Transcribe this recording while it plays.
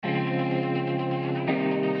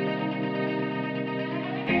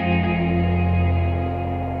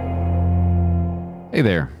Hey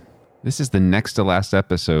there. This is the next to last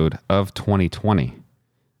episode of 2020.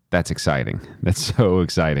 That's exciting. That's so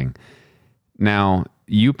exciting. Now,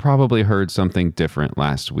 you probably heard something different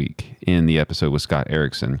last week in the episode with Scott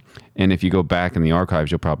Erickson. And if you go back in the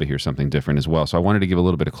archives, you'll probably hear something different as well. So I wanted to give a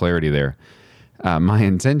little bit of clarity there. My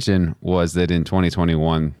intention was that in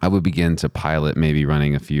 2021, I would begin to pilot maybe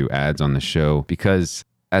running a few ads on the show because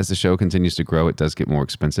as the show continues to grow, it does get more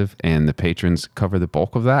expensive and the patrons cover the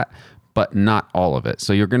bulk of that, but not all of it.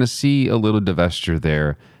 So you're going to see a little divestiture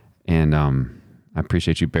there. And I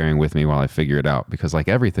appreciate you bearing with me while I figure it out because like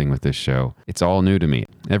everything with this show, it's all new to me.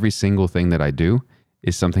 Every single thing that I do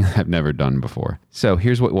is something that I've never done before. So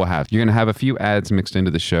here's what we'll have. You're going to have a few ads mixed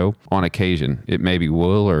into the show on occasion. It maybe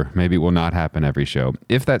will or maybe will not happen every show.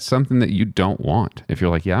 If that's something that you don't want, if you're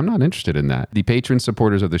like, yeah, I'm not interested in that, the patron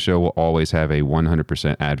supporters of the show will always have a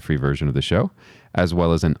 100% ad-free version of the show, as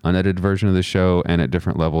well as an unedited version of the show, and at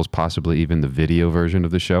different levels, possibly even the video version of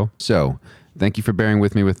the show. So thank you for bearing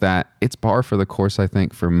with me with that. It's par for the course, I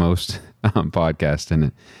think, for most podcasts,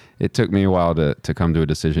 and it took me a while to come to a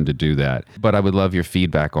decision to do that. But I would love your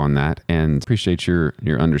feedback on that and appreciate your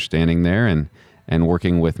understanding there and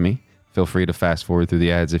working with me. Feel free to fast forward through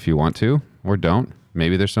the ads if you want to, or don't.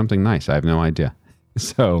 Maybe there's something nice. I have no idea.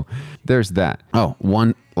 So there's that. Oh,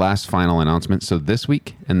 one last final announcement. So this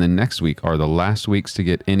week and the next week are the last weeks to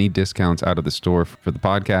get any discounts out of the store for the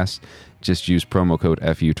podcast. Just use promo code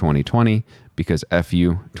FU2020 because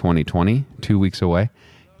FU2020, 2 weeks away.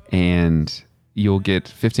 And you'll get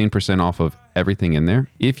 15% off of everything in there.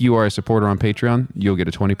 If you are a supporter on Patreon, you'll get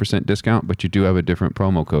a 20% discount, but you do have a different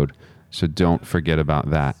promo code. So don't forget about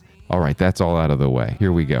that. All right, that's all out of the way.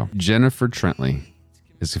 Here we go. Jennifer Trentley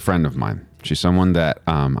is a friend of mine. She's someone that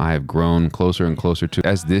I have grown closer and closer to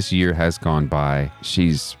as this year has gone by.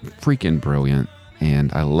 She's freaking brilliant,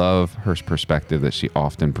 and I love her perspective that she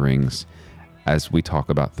often brings as we talk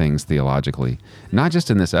about things theologically, not just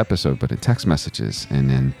in this episode, but in text messages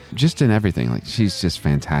and in just in everything. Like, she's just a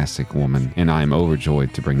fantastic woman, and I'm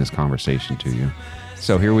overjoyed to bring this conversation to you.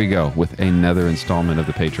 So here we go with another installment of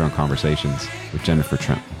the Patreon Conversations with Jennifer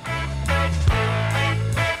Trentley.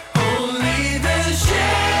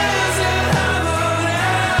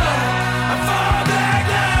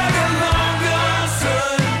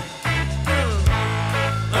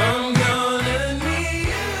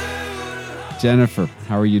 Jennifer,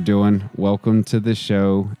 how are you doing? Welcome to the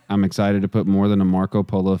show. I'm excited to put more than a Marco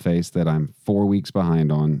Polo face that I'm 4 weeks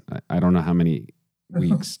behind on. I don't know how many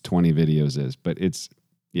weeks 20 videos is, but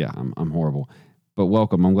I'm horrible. But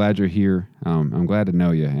welcome. I'm glad you're here. I'm glad to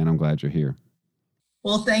know you, and I'm glad you're here.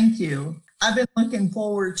 Well, thank you. I've been looking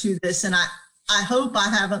forward to this, and I hope I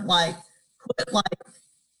haven't put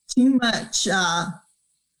too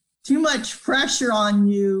much pressure on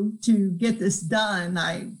you to get this done.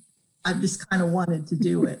 I just kind of wanted to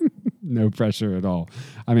do it. No pressure at all.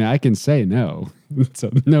 I mean, I can say no, so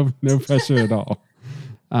no pressure at all.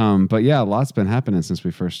 But yeah, a lot's been happening since we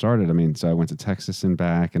first started. I mean, so I went to Texas and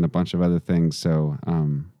back and a bunch of other things. So,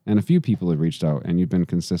 and a few people have reached out and you've been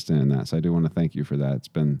consistent in that. So I do want to thank you for that. It's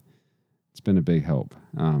been a big help.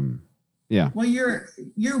 Yeah. Well,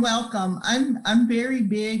 you're welcome. I'm very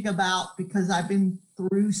big about, because I've been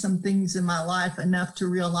through some things in my life enough to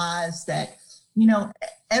realize that,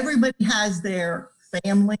 everybody has their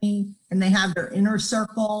family and they have their inner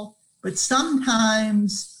circle, but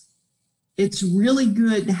sometimes it's really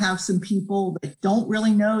good to have some people that don't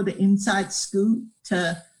really know the inside scoop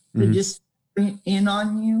to just bring in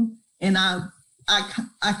on you. And I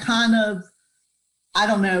kind of, I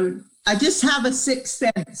don't know, I just have a sixth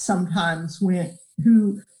sense sometimes when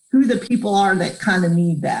who the people are that kind of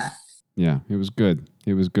need that. Yeah, it was good.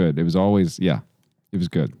 It was good. It was always, it was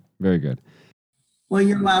good. Very good. Well,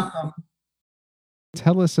 you're welcome.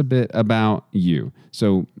 Tell us a bit about you.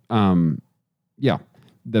 So,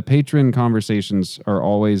 the patron conversations are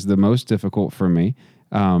always the most difficult for me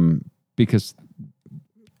because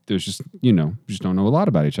there's just, we just don't know a lot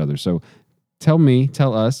about each other. So tell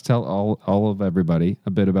us, tell all of everybody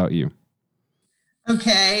a bit about you.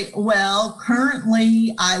 Okay. Well,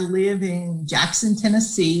 currently I live in Jackson,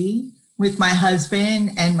 Tennessee with my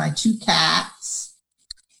husband and my 2 cats.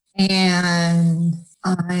 And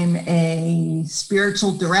I'm a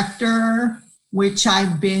spiritual director, which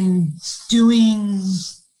I've been doing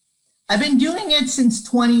it since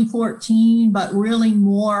 2014, but really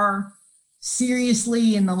more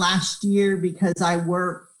seriously in the last year because I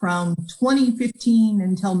worked from 2015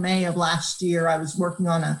 until May of last year. I was working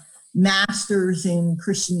on a master's in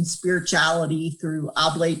Christian spirituality through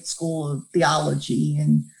Oblate School of Theology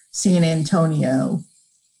in San Antonio.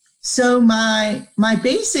 So my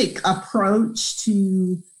basic approach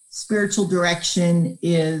to spiritual direction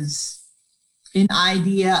is an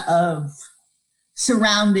idea of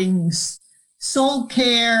surrounding soul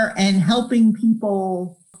care and helping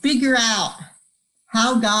people figure out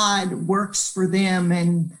how God works for them.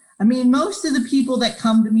 And I mean, most of the people that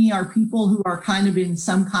come to me are people who are kind of in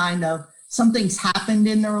some kind of, something's happened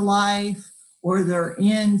in their life, or they're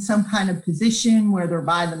in some kind of position where they're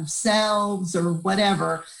by themselves or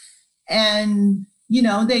whatever. And, you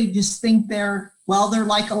know, they just think they're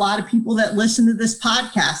like a lot of people that listen to this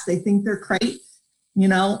podcast. They think they're crazy. You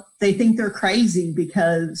know, they think they're crazy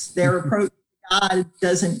because their approach to God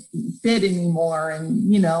doesn't fit anymore.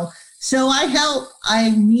 And, you know, so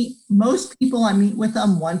I meet most people, I meet with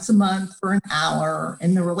them once a month for an hour,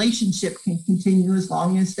 and the relationship can continue as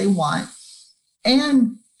long as they want.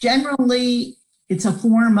 And generally, it's a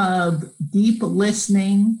form of deep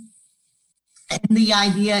listening. And the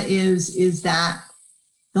idea is that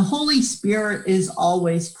the Holy Spirit is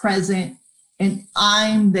always present, and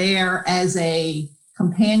I'm there as a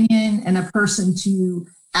companion and a person to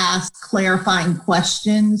ask clarifying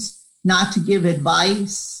questions, not to give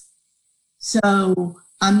advice. So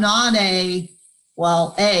I'm not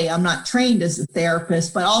I'm not trained as a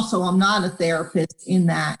therapist, but also I'm not a therapist in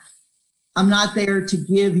that I'm not there to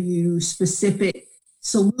give you specific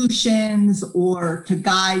solutions or to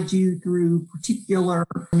guide you through particular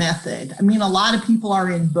method. I mean, a lot of people are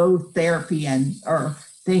in both therapy or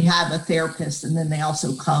they have a therapist, and then they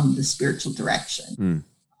also come to spiritual direction.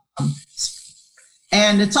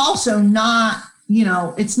 And it's also not, you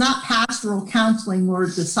know, it's not pastoral counseling or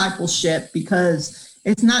discipleship, because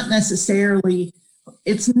it's not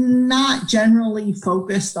generally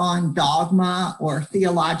focused on dogma or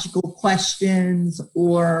theological questions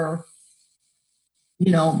or,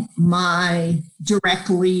 you know, my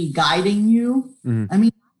directly guiding you. I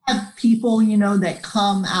mean, I have people, you know, that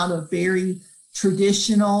come out of very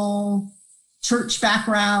traditional church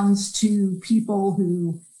backgrounds to people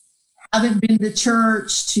who haven't been to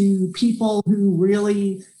church, to people who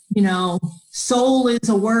really, you know, soul is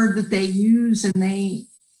a word that they use. And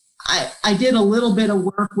I did a little bit of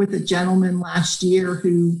work with a gentleman last year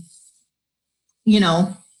who, you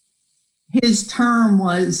know, his term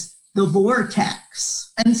was the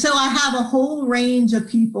vortex. And so I have a whole range of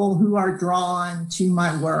people who are drawn to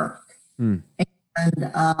my work. And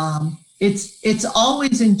it's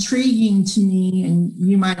always intriguing to me, and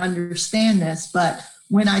you might understand this, but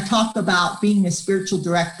when I talk about being a spiritual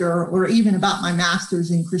director, or even about my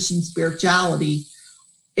master's in Christian spirituality,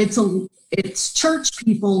 it's church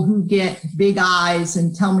people who get big eyes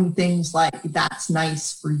and tell me things like, that's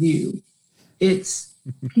nice for you. It's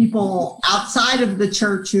people outside of the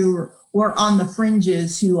church or on the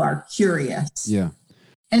fringes who are curious. Yeah.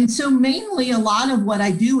 And so mainly a lot of what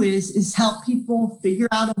I do is help people figure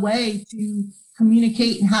out a way to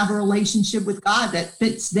communicate and have a relationship with God that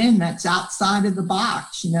fits them, that's outside of the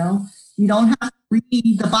box. You know, you don't have to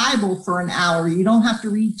read the Bible for an hour. You don't have to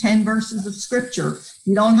read 10 verses of scripture.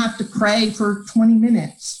 You don't have to pray for 20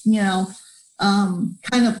 minutes, you know,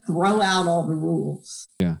 kind of throw out all the rules.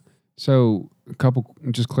 Yeah. So a couple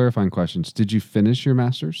just clarifying questions. Did you finish your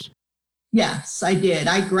master's? Yes, I did.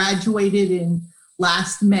 I graduated in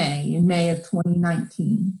May of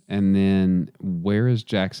 2019. And then where is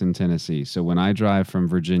Jackson, Tennessee? So when I drive from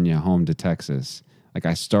Virginia home to Texas, like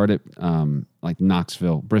I start at like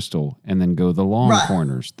Knoxville, Bristol, and then go the long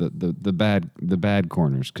corners, the bad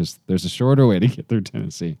corners, because there's a shorter way to get through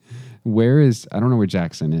Tennessee. I don't know where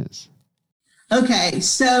Jackson is. Okay,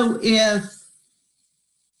 so if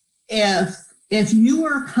you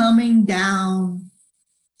were coming down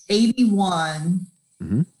 81,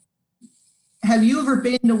 have you ever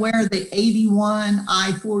been to where the 81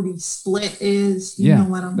 I-40 split is? You know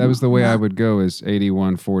what I'm that was the way I would go, is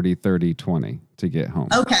 81, 40, 30, 20 to get home.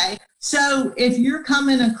 Okay. So if you're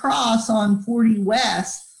coming across on 40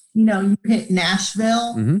 West, you know, you hit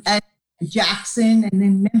Nashville and Jackson and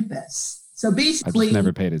then Memphis. So basically, I just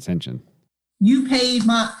never paid attention. You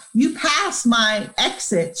passed my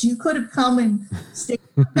exits. You could have come and stayed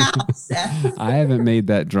in the house, Seth. I haven't made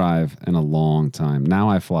that drive in a long time. Now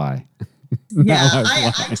I fly. Yeah,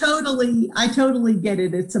 I totally get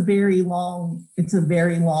it. It's a very long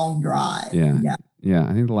drive. Yeah.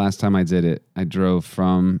 I think the last time I did it, I drove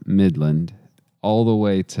from Midland all the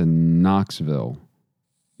way to Knoxville.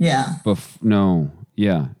 Yeah.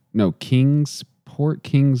 Kingsport,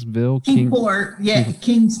 Kingsville. Kingsport.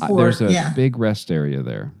 There's a big rest area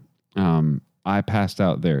there. I passed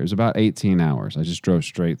out there. It was about 18 hours. I just drove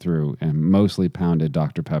straight through and mostly pounded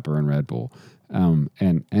Dr. Pepper and Red Bull. And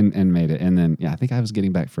made it. And then, I think I was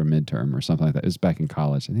getting back for a midterm or something like that. It was back in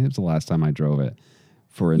college. I think it was the last time I drove it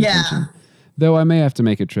for intention. Though I may have to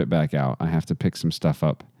make a trip back out. I have to pick some stuff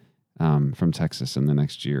up from Texas in the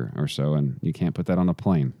next year or so, and you can't put that on a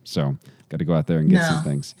plane. So got to go out there and get some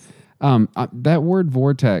things. That word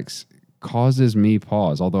vortex causes me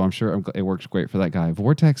pause, although I'm sure it works great for that guy.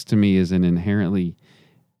 Vortex to me is an inherently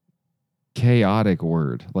chaotic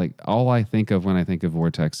word. Like all I think of when I think of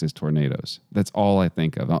vortex is tornadoes. That's all I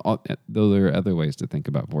think of. Though there are other ways to think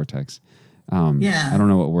about vortex. I don't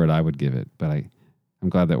know what word I would give it, but I'm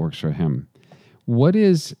glad that works for him.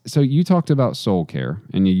 So you talked about soul care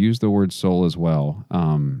and you used the word soul as well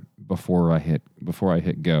before I hit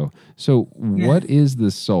go. So what is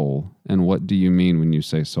the soul and what do you mean when you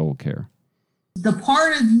say soul care? The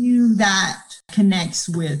part of you that connects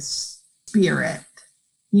with spirit.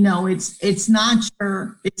 It's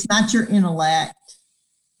not your intellect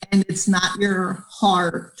and it's not your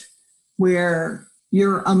heart where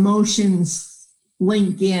your emotions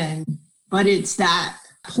link in, but it's that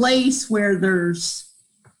place where there's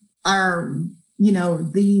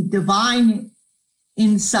the divine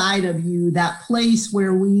inside of you, that place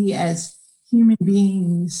where we as human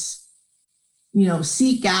beings,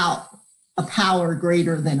 seek out a power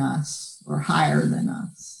greater than us or higher than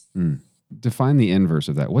us. Define the inverse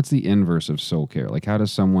of that. What's the inverse of soul care? Like how do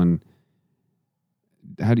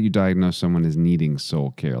you diagnose someone as needing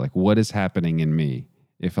soul care? Like what is happening in me?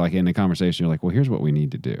 If like in a conversation, you're like, well, here's what we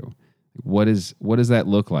need to do. What does that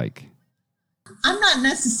look like? I'm not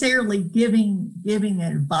necessarily giving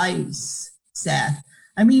advice, Seth.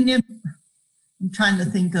 I mean, if I'm trying to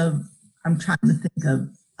think of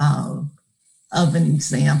an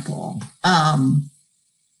example.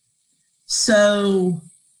 So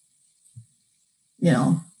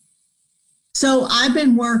I've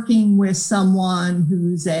been working with someone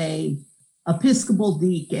who's a Episcopal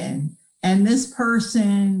deacon, and this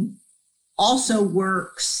person also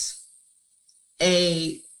works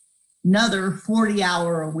another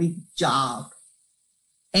 40-hour-a-week job.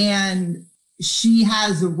 And she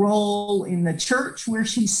has a role in the church where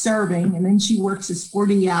she's serving, and then she works this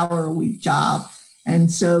 40-hour-a-week job. And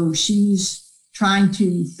so she's trying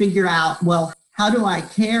to figure out, well, how do I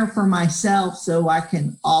care for myself so I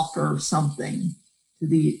can offer something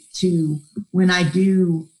to when I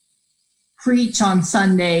do preach on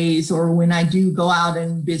Sundays or when I do go out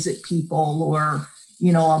and visit people or,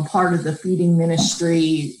 I'm part of the feeding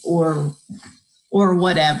ministry or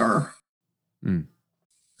whatever.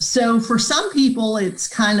 So for some people, it's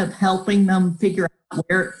kind of helping them figure out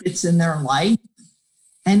where it fits in their life.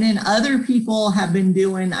 And then other people have been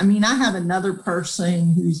doing, I have another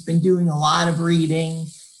person who's been doing a lot of reading,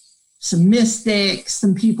 some mystics,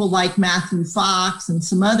 some people like Matthew Fox and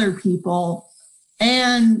some other people.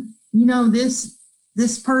 And,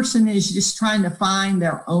 this person is just trying to find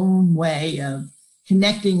their own way of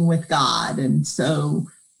connecting with God. And so,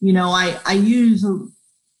 I use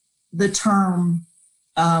the term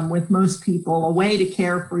with most people, a way to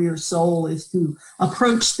care for your soul is to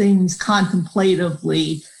approach things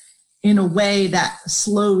contemplatively in a way that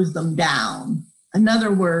slows them down. In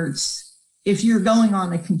other words, if you're going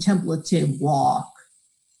on a contemplative walk,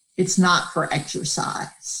 it's not for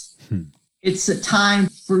exercise. It's a time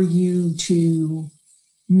for you to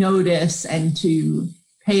notice and to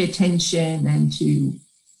pay attention and to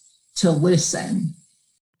listen.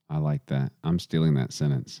 I like that. I'm stealing that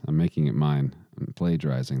sentence. I'm making it mine. I'm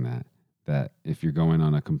plagiarizing that if you're going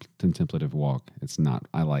on a contemplative walk, it's not.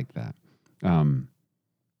 I like that.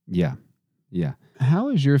 Yeah. How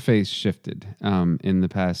has your faith shifted in the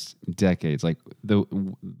past decades? Like the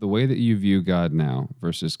way that you view God now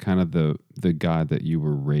versus kind of the God that you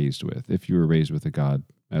were raised with, if you were raised with a God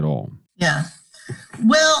at all. Yeah.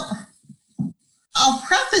 Well, I'll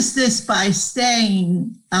preface this by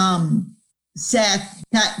saying, Seth,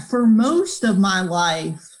 that for most of my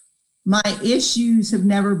life, my issues have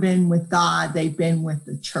never been with God. They've been with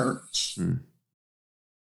the church.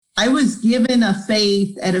 I was given a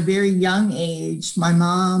faith at a very young age. My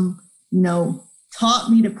mom,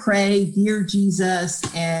 taught me to pray, "Dear Jesus,"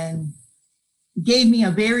 and gave me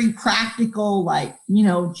a very practical,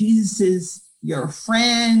 Jesus is your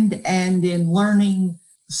friend. And in learning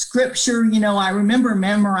scripture, I remember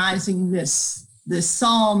memorizing this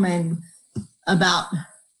psalm and about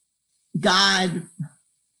God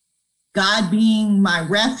being my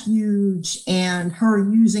refuge and her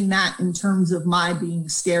using that in terms of my being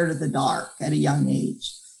scared of the dark at a young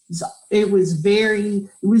age. It was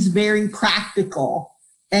very practical.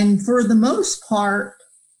 And for the most part,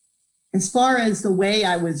 as far as the way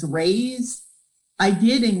I was raised, I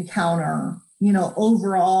did encounter,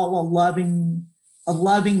 overall a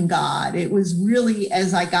loving God. It was really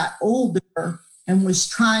as I got older and was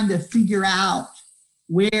trying to figure out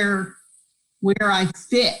where where I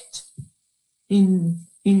fit in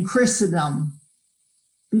Christendom.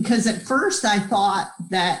 Because at first I thought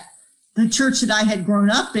that the church that I had grown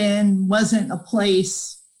up in wasn't a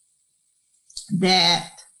place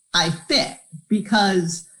that I fit,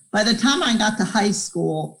 because by the time I got to high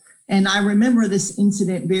school, and I remember this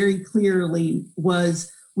incident very clearly,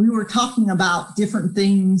 was we were talking about different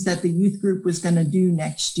things that the youth group was going to do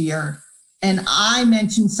next year. And I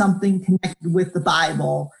mentioned something connected with the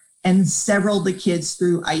Bible, and several of the kids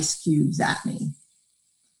threw ice cubes at me.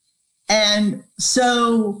 And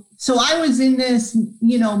so I was in this,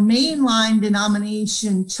 mainline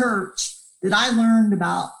denomination church that I learned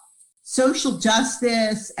about social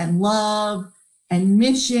justice and love and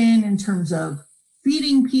mission in terms of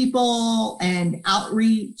feeding people and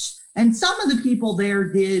outreach. And some of the people there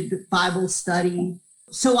did Bible study.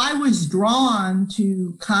 So I was drawn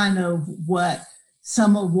to kind of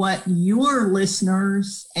some of what your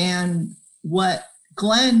listeners and what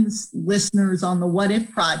Glenn's listeners on the What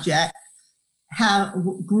If Project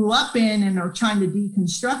grew up in and are trying to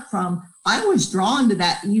deconstruct from. I was drawn to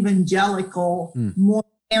that evangelical, more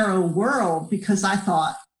narrow world, because I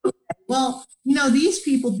thought, well, these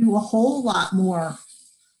people do a whole lot more,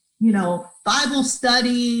 Bible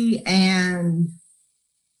study, and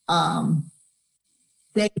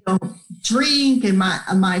they don't drink. And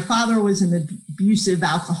my father was an abusive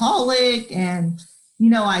alcoholic, and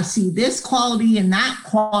I see this quality and that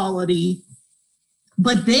quality.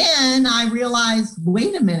 But then I realized,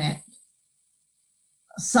 wait a minute,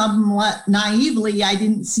 somewhat naively, I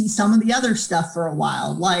didn't see some of the other stuff for a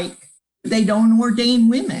while, like they don't ordain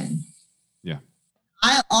women. Yeah.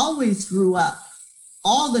 I always grew up,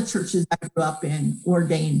 all the churches I grew up in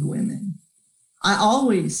ordained women. I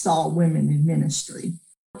always saw women in ministry.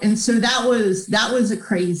 And so that was a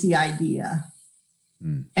crazy idea.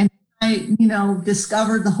 And I,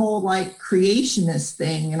 discovered the whole creationist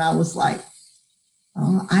thing. And I was like,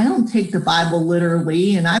 oh, I don't take the Bible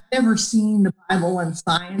literally. And I've never seen the Bible and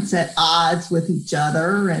science at odds with each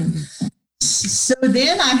other. And so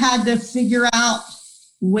then I had to figure out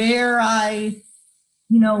where I,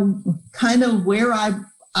 kind of where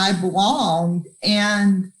I belonged.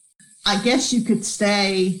 And I guess you could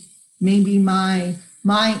say maybe my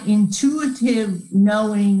intuitive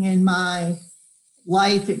knowing and my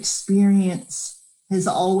life experience has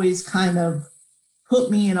always kind of put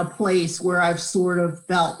me in a place where I've sort of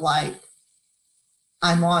felt like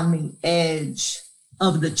I'm on the edge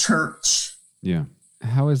of the church. Yeah.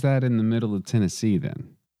 How is that in the middle of Tennessee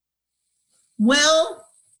then? Well,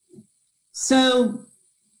 so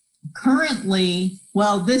currently,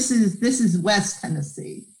 this is West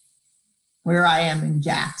Tennessee, where I am in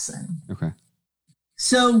Jackson. Okay.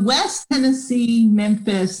 So West Tennessee,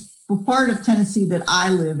 Memphis, the part of Tennessee that I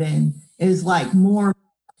live in is more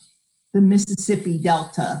the Mississippi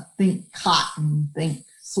Delta. Think cotton, think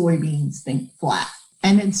soybeans, think flat.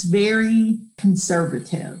 And it's very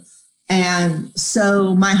conservative. And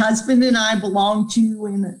so my husband and I belong to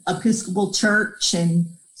an Episcopal church. And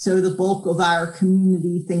so the bulk of our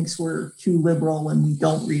community thinks we're too liberal and we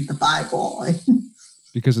don't read the Bible.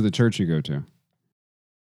 Because of the church you go to?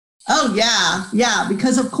 Oh, yeah. Yeah.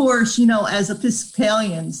 Because, of course, as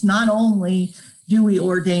Episcopalians, not only do we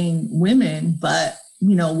ordain women, but,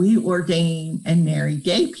 we ordain and marry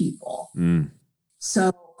gay people.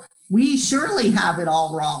 So we surely have it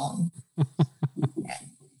all wrong.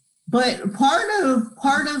 But part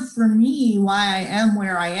of for me, why I am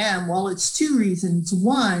where I am, well, it's two reasons.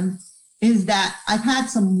 One is that I've had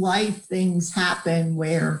some life things happen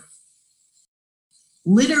where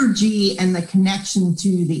liturgy and the connection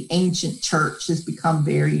to the ancient church has become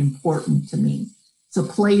very important to me. It's a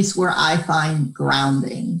place where I find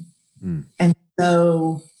grounding. And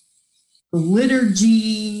so the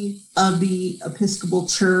liturgy of the Episcopal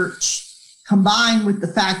Church, combined with the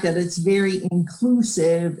fact that it's very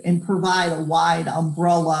inclusive and provide a wide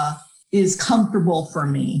umbrella, is comfortable for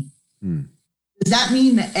me. Does that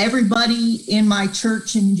mean that everybody in my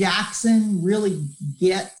church in Jackson really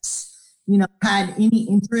gets, had any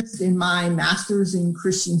interest in my master's in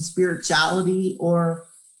Christian spirituality or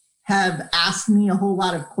have asked me a whole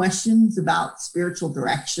lot of questions about spiritual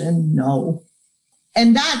direction? No.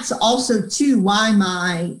 And that's also, too, why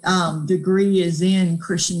my degree is in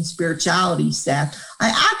Christian spirituality staff.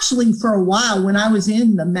 I actually, for a while, when I was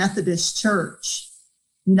in the Methodist Church,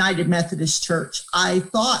 United Methodist Church, I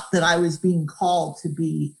thought that I was being called to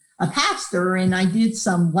be a pastor, and I did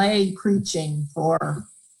some lay preaching for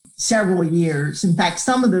several years. In fact,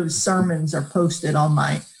 some of those sermons are posted on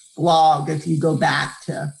my blog if you go back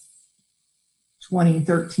to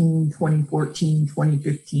 2013, 2014,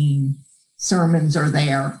 2015. sermons are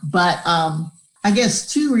there. But I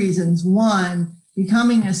guess two reasons. One,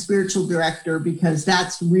 becoming a spiritual director, because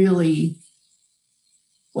that's really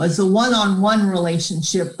was a one-on-one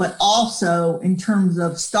relationship, but also in terms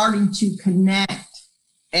of starting to connect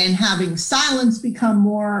and having silence become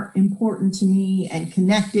more important to me, and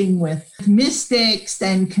connecting with mystics,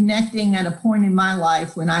 and connecting at a point in my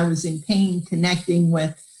life when I was in pain, connecting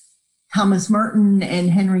with Thomas Merton and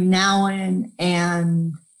Henry Nouwen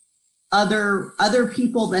and other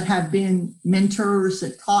people that have been mentors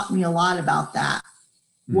that taught me a lot about that.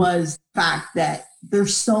 Was the fact that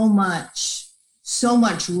there's so much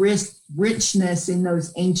richness in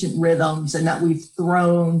those ancient rhythms, and that we've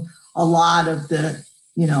thrown a lot of the,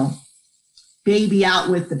 baby out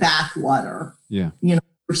with the bathwater. Yeah.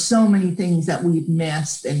 There's so many things that we've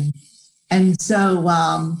missed. And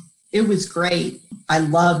so it was great. I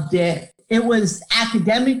loved it. It was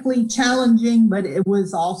academically challenging, but it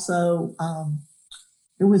was also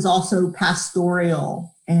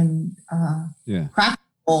pastoral and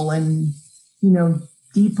practical, and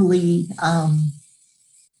deeply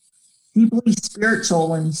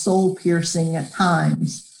spiritual and soul piercing at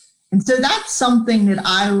times. And so that's something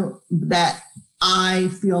that I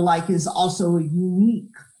feel like is also a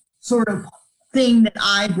unique sort of thing that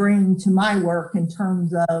I bring to my work, in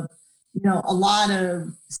terms of,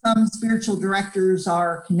 some spiritual directors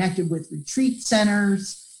are connected with retreat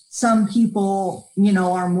centers. Some people,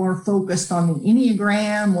 are more focused on the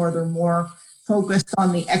Enneagram, or they're more focused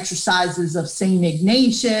on the exercises of St.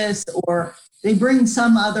 Ignatius, or they bring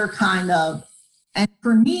some other kind of, and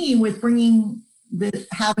for me, with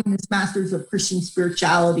having this Masters of Christian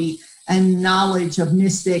Spirituality and knowledge of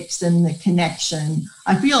mystics and the connection,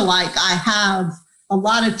 I feel like I have a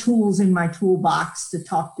lot of tools in my toolbox to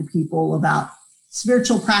talk to people about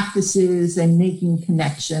spiritual practices and making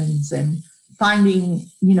connections and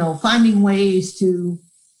finding ways to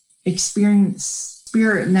experience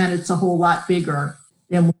spirit, and that it's a whole lot bigger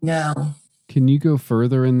than we know. Can you go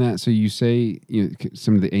further in that? So you say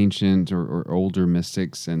some of the ancient or older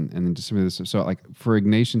mystics, and then just some of this. So like for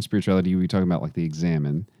Ignatian spirituality, we talking about like the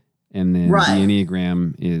Examen, and then right. The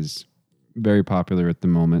Enneagram is very popular at the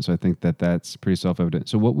moment. So I think that's pretty self-evident.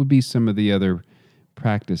 So what would be some of the other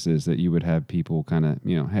practices that you would have people kind of,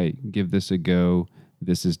 hey, give this a go.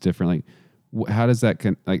 This is different. Like, how does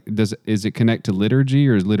that is it connect to liturgy,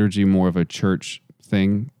 or is liturgy more of a church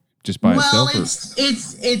thing? Just by itself?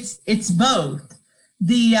 It's both.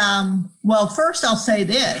 First I'll say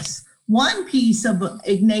this. One piece of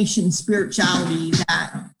Ignatian spirituality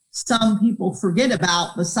that some people forget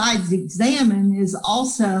about, besides the Examen, is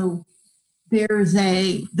also there's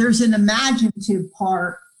an imaginative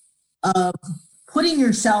part of putting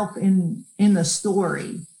yourself in the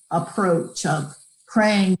story approach of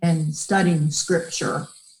praying and studying scripture.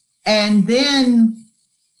 And then,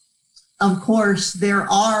 of course, there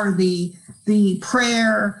are the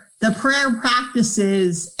prayer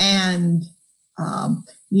practices, and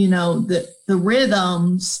the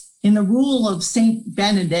rhythms. In the rule of Saint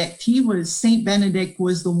Benedict, Saint Benedict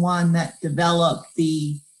was the one that developed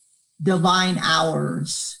the divine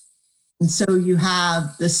hours, and so you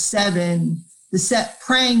have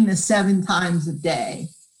praying the 7 times a day,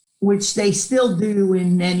 which they still do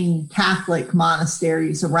in many Catholic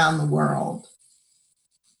monasteries around the world.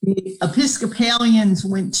 The Episcopalians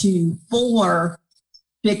went to 4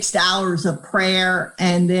 fixed hours of prayer,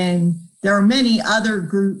 and then there are many other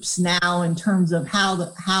groups now in terms of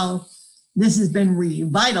how this has been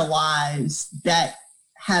revitalized that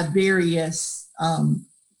have various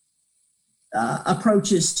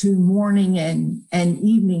approaches to morning and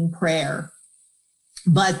evening prayer.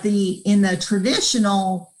 But in the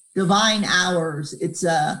traditional divine hours, it's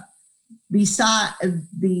beside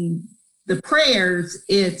the prayers,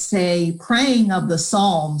 it's a praying of the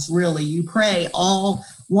Psalms, really. You pray all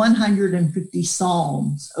 150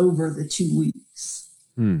 Psalms over the 2 weeks.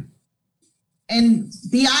 And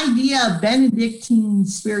the idea of Benedictine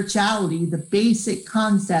spirituality, the basic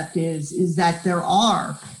concept is that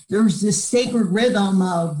there's this sacred rhythm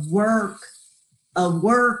of work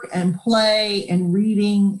and play and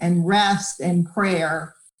reading and rest and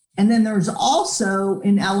prayer. And then there's also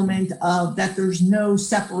an element of that there's no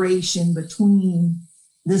separation between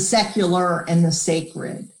the secular and the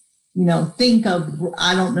sacred. Think of,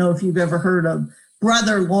 I don't know if you've ever heard of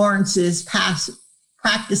Brother Lawrence's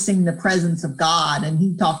practicing the presence of God. And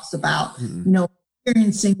he talks about,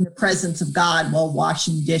 experiencing the presence of God while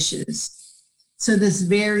washing dishes. So this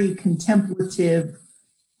very contemplative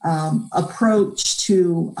approach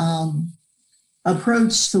to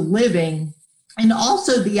living. And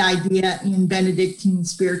also the idea in Benedictine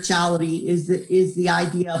spirituality is the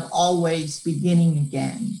idea of always beginning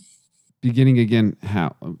again. Beginning again,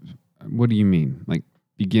 how? What do you mean? Like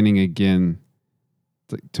beginning again,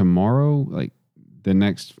 like tomorrow, like the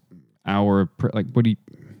next hour? Like what do you?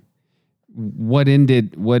 What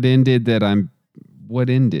ended? What ended that I'm? What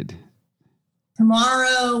ended?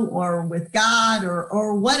 Tomorrow, or with God,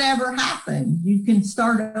 or whatever happened, you can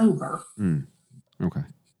start over. Okay.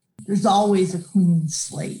 There's always a clean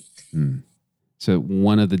slate. So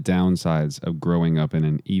one of the downsides of growing up in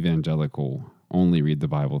an evangelical only read the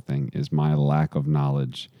Bible thing is my lack of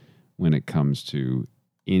knowledge when it comes to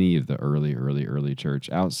any of the early church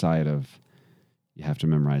outside of, you have to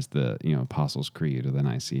memorize the, Apostles' Creed or the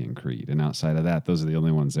Nicene Creed. And outside of that, those are the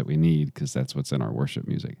only ones that we need because that's what's in our worship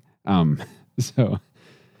music. So,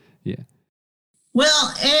 yeah.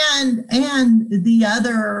 Well, and the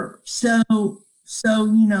other, so,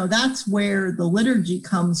 that's where the liturgy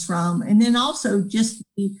comes from. And then also just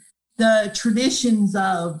the traditions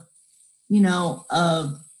of,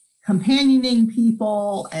 of companioning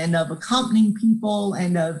people and of accompanying people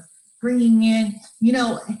and of bringing in,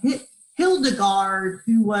 Hildegard,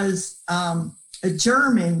 who was a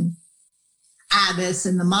German abbess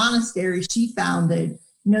in the monastery she founded.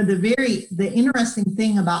 The interesting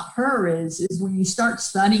thing about her is when you start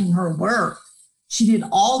studying her work, she did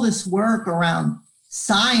all this work around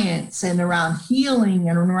science and around healing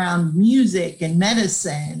and around music and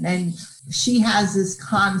medicine. And she has this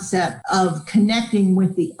concept of connecting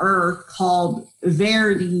with the earth called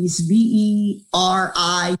Veritas, Veriditas.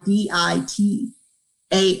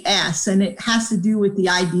 And it has to do with the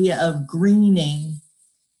idea of greening.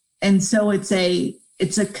 And so it's a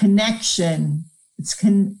connection. It's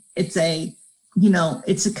a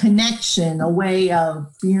connection, a way of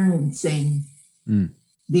experiencing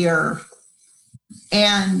the earth.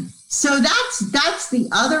 And so that's the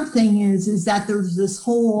other thing is that there's this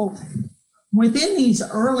whole, within these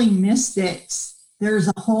early mystics, there's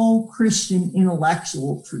a whole Christian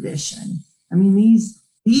intellectual tradition. I mean,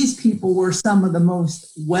 these people were some of the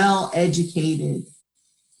most well-educated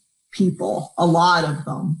people, a lot of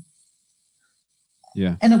them.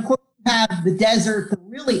 Yeah. And of course, you have the desert, the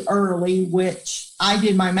really early, which I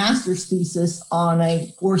did my master's thesis on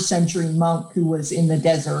a 4th century monk who was in the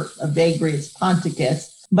desert of Vagrius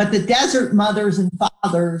Ponticus. But the desert mothers and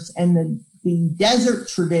fathers and the desert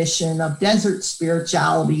tradition of desert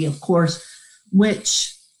spirituality, of course,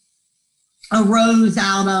 which arose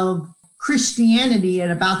out of Christianity at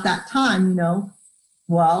about that time,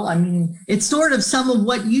 well, I mean, it's sort of some of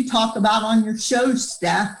what you talk about on your show,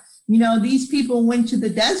 Steph. These people went to the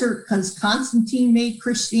desert because Constantine made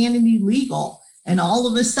Christianity legal, and all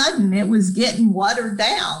of a sudden it was getting watered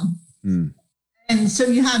down. And so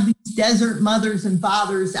you have these desert mothers and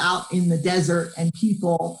fathers out in the desert, and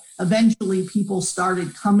eventually people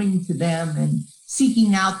started coming to them and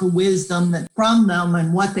seeking out the wisdom from them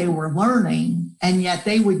and what they were learning. And yet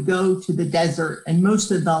they would go to the desert, and most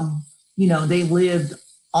of them, they lived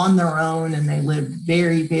on their own, and they lived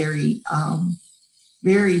very, very,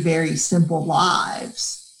 very, very simple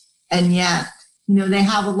lives. And yet, they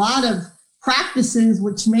have a lot of practices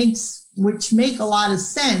which make a lot of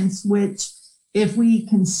sense, which if we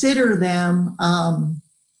consider them,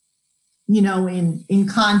 in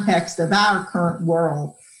context of our current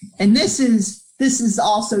world. And this is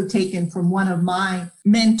also taken from one of my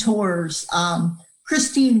mentors,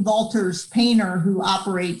 Christine Walters Painter, who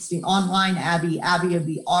operates the online Abbey of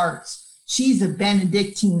the Arts. She's a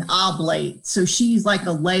Benedictine oblate, so she's like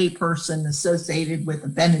a lay person associated with a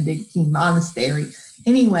Benedictine monastery.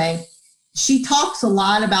 Anyway, she talks a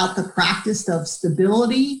lot about the practice of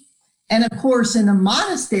stability. And of course, in a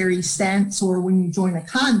monastery sense, or when you join a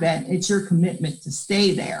convent, it's your commitment to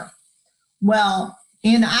stay there. Well,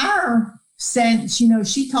 in our sense,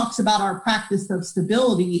 she talks about our practice of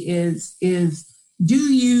stability is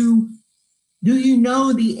do you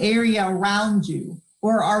know the area around you?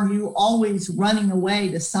 Or are you always running away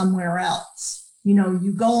to somewhere else?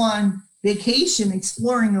 You go on vacation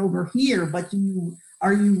exploring over here, but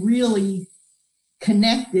are you really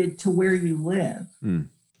connected to where you live?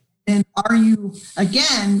 And are you,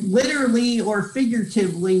 again, literally or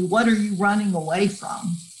figuratively, what are you running away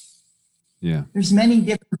from? Yeah. There's many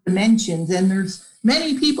different dimensions, and there's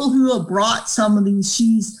many people who have brought some of these.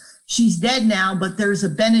 She's dead now, but there's a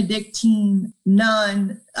Benedictine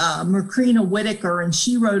nun, Macrina Whitaker, and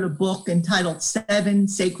she wrote a book entitled 7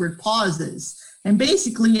 Sacred Pauses. And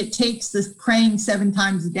basically it takes this praying 7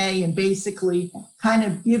 times a day and basically kind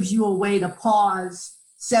of gives you a way to pause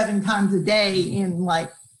 7 times a day in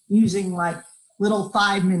using little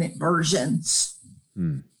 5-minute versions.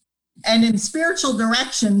 And in spiritual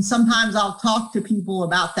direction, sometimes I'll talk to people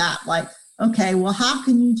about that. Like, okay, well, how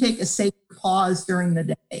can you take a safe pause during the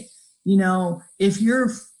day? If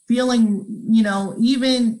you're feeling,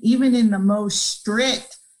 even in the most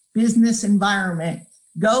strict business environment,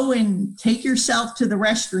 go and take yourself to the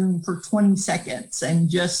restroom for 20 seconds and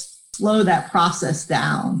just slow that process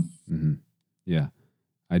down. Mm-hmm. Yeah.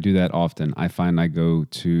 I do that often. I find I go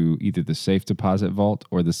to either the safe deposit vault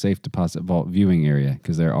or the safe deposit vault viewing area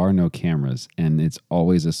because there are no cameras and it's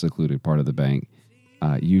always a secluded part of the bank,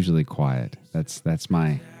 usually quiet. That's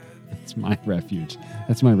my refuge.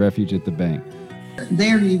 That's my refuge at the bank.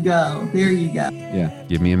 There you go. Yeah.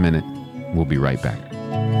 Give me a minute. We'll be right back.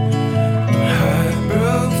 Heart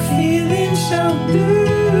broke, feeling so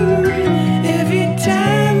blue. Every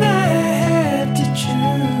time I had to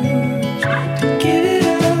choose to give it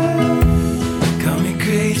up. Call me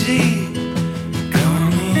crazy, call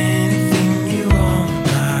me anything you want,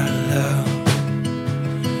 my love.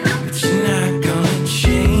 But you're not gonna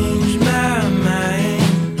change my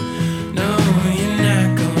mind. No, you're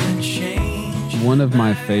not gonna change. One of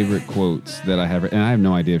my favorite quotes that I have, and I have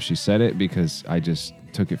no idea if she said it because I just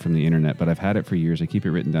took it from the internet, but I've had it for years. I keep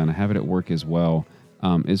it written down. I have it at work as well.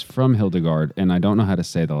 Is from Hildegard, and I don't know how to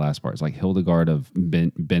say the last part. It's like Hildegard of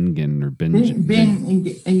Bingen or Bingen.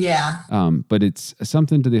 Yeah. But it's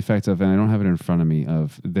something to the effect of, and I don't have it in front of me,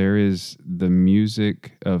 of there is the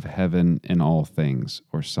music of heaven in all things,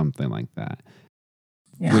 or something like that.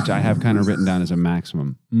 Yeah. Which I have kind of written down as a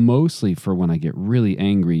maximum, mostly for when I get really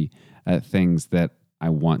angry at things that I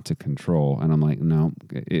want to control. And I'm like, no,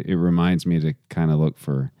 it reminds me to kind of look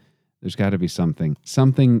for, there's got to be something.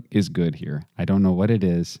 Something is good here. I don't know what it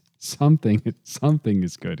is. Something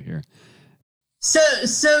is good here. So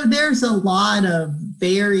there's a lot of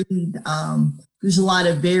varied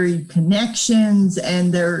connections,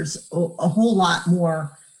 and there's a whole lot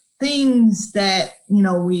more things that,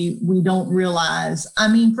 we don't realize. I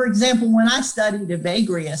mean, for example, when I studied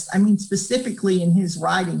Evagrius, specifically in his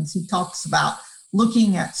writings, he talks about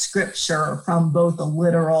looking at scripture from both a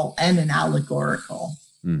literal and an allegorical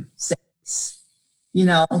sense,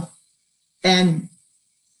 and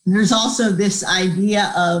there's also this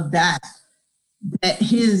idea of that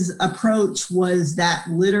his approach was that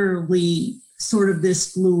literally sort of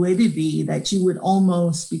this fluidity that you would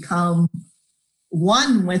almost become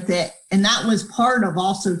one with it. And that was part of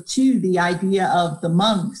also too the idea of the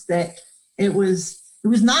monks, that it was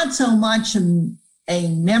not so much a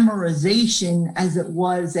memorization as it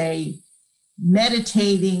was a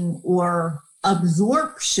meditating or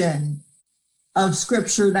absorption of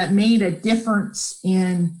scripture that made a difference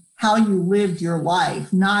in how you lived your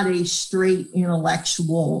life, not a straight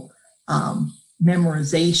intellectual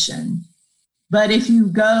memorization. But if you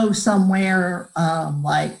go somewhere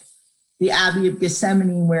like the Abbey of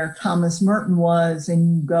Gethsemane, where Thomas Merton was,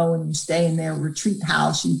 and you go and you stay in their retreat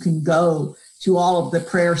house, you can go to all of the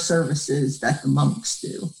prayer services that the monks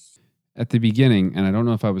do. At the beginning, and I don't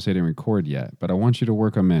know if I was hitting record yet, but I want you to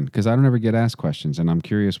work them in because I don't ever get asked questions, and I'm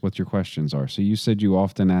curious what your questions are. So you said you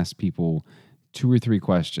often ask people 2 or 3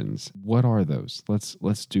 questions. What are those?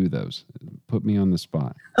 Let's do those. Put me on the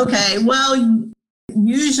spot. Okay. Well,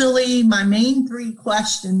 usually my main 3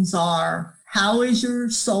 questions are: how is your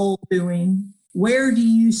soul doing? Where do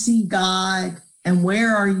you see God? And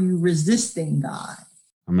where are you resisting God?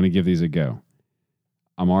 I'm going to give these a go.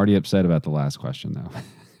 I'm already upset about the last question, though.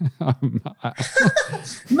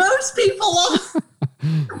 Most people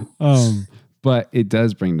are. But it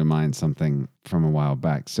does bring to mind something from a while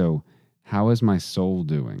back. So how is my soul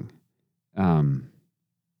doing? I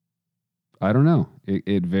don't know.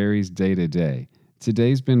 It varies day to day.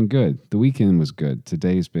 Today's been good. The weekend was good.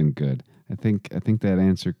 Today's been good. I think that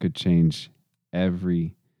answer could change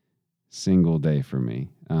every single day for me.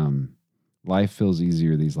 Life feels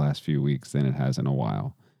easier these last few weeks than it has in a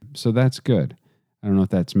while. So that's good. I don't know if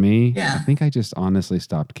that's me. Yeah. I think I just honestly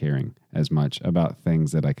stopped caring as much about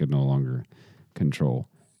things that I could no longer control.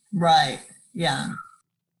 Right. Yeah.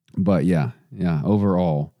 But yeah.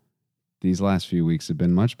 Overall, these last few weeks have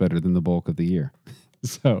been much better than the bulk of the year.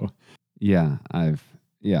 So I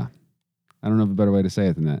don't know of a better way to say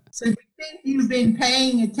it than that. So do you think you've been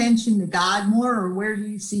paying attention to God more, or where do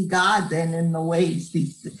you see God then in the ways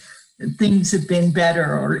these things have been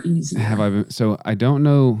better or easier? So I don't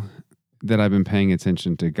know that I've been paying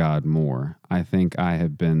attention to God more. I think I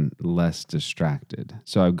have been less distracted.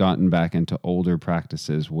 So I've gotten back into older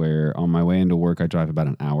practices where on my way into work, I drive about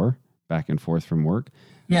an hour back and forth from work.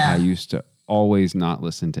 Yeah. I used to always not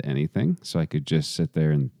listen to anything, so I could just sit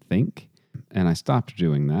there and think. And I stopped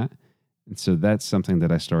doing that. And so that's something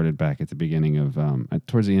that I started back at the beginning of,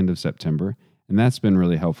 towards the end of September. And that's been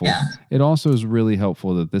really helpful. Yeah. It also is really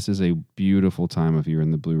helpful that this is a beautiful time of year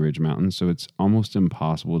in the Blue Ridge Mountains. So it's almost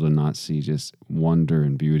impossible to not see just wonder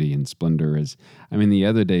and beauty and splendor. The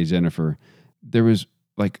other day, Jennifer, there was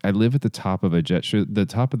I live at the top of the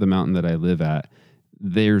top of the mountain that I live at.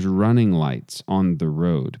 There's running lights on the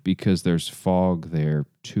road because there's fog there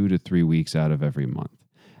 2 to 3 weeks out of every month.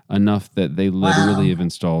 Enough that they literally have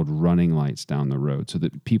installed running lights down the road so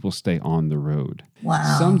that people stay on the road.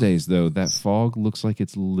 Wow. Some days, though, that fog looks like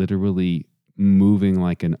it's literally moving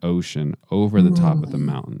like an ocean over the top of the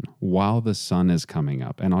mountain while the sun is coming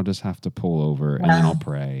up. And I'll just have to pull over and then I'll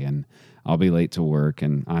pray and I'll be late to work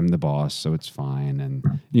and I'm the boss, so it's fine. And,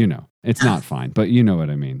 it's not fine, but you know what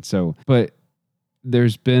I mean. So, but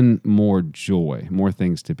there's been more joy, more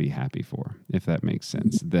things to be happy for, if that makes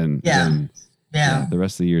sense, than the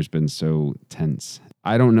rest of the year has been so tense.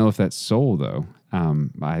 I don't know if that's soul though.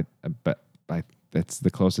 But that's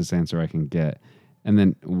the closest answer I can get. And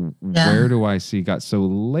then where do I see God? So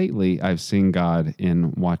lately I've seen God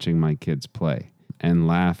in watching my kids play and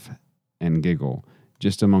laugh and giggle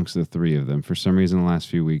just amongst the three of them. For some reason, the last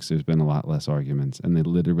few weeks, there's been a lot less arguments and they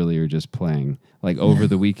literally are just playing. Like over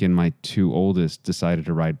the weekend, my two oldest decided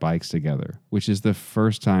to ride bikes together, which is the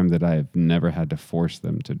first time that I've never had to force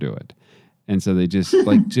them to do it. And so they just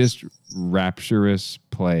just rapturous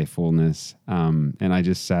playfulness. And I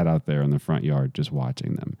just sat out there in the front yard just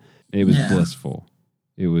watching them. It was blissful.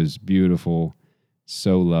 It was beautiful,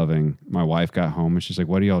 so loving. My wife got home and she's like,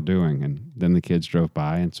 "What are y'all doing?" And then the kids drove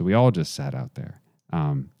by. And so we all just sat out there.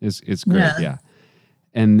 It's great. Yeah.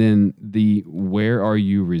 And then where are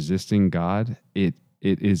you resisting God? It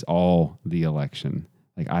is all the election.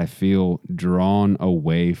 Like I feel drawn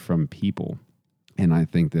away from people. And I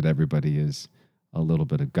think that everybody is a little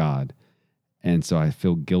bit of God. And so I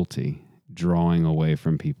feel guilty drawing away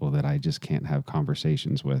from people that I just can't have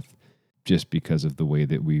conversations with just because of the way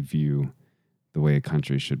that we view the way a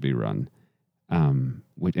country should be run. And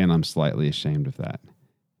I'm slightly ashamed of that.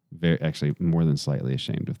 Actually, more than slightly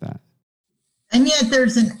ashamed of that. And yet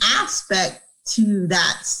there's an aspect to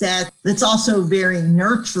that set that's also very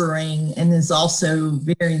nurturing and is also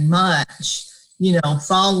very much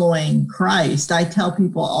following Christ. I tell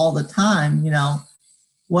people all the time,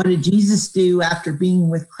 what did Jesus do after being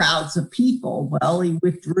with crowds of people? Well, he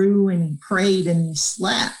withdrew and he prayed and he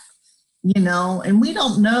slept, and we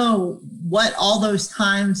don't know what all those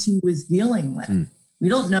times he was dealing with. We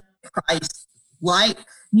don't know Christ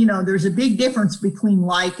there's a big difference between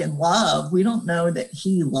like and love. We don't know that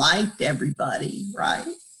he liked everybody, right?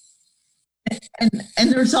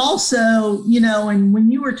 And there's also, and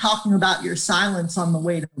when you were talking about your silence on the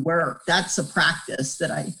way to work, that's a practice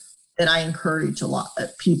that I encourage a lot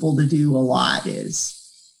people to do a lot is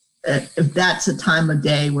if that's a time of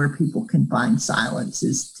day where people can find silence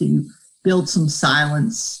is to build some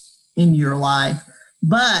silence in your life.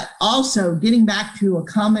 But also getting back to a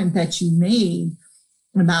comment that you made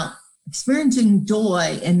about experiencing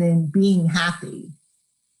joy and then being happy.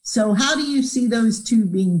 So how do you see those two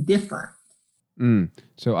being different?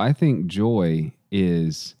 So I think joy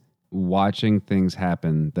is watching things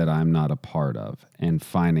happen that I'm not a part of and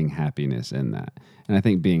finding happiness in that. And I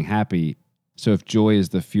think being happy, so if joy is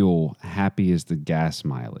the fuel, happy is the gas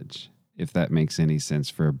mileage, if that makes any sense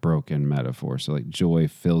for a broken metaphor. So like joy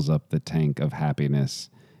fills up the tank of happiness,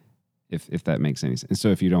 if that makes any sense. And so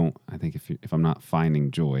if you don't, I think if I'm not finding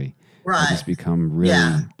joy, I just become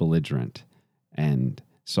really belligerent and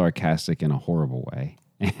sarcastic in a horrible way.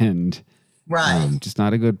 And just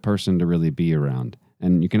not a good person to really be around.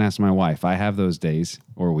 And you can ask my wife. I have those days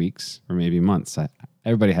or weeks or maybe months.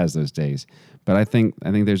 Everybody has those days. But I think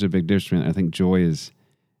there's a big difference. I think joy is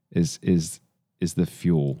the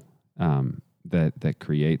fuel that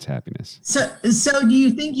creates happiness. So do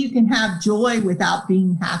you think you can have joy without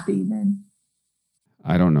being happy then?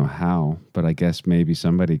 I don't know how, but I guess maybe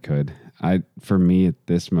somebody could. For me at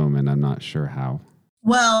this moment, I'm not sure how.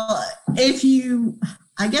 Well,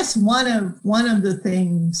 I guess one of the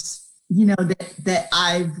things, that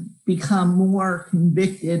I've become more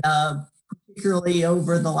convicted of, particularly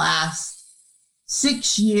over the last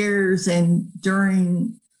 6 years and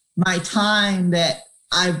during my time that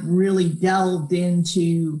I've really delved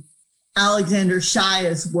into Alexander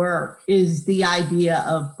Shia's work, is the idea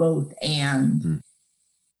of both and.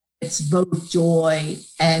 It's both joy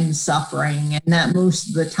and suffering, and that most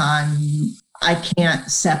of the time I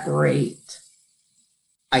can't separate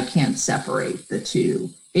the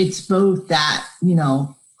two. It's both that,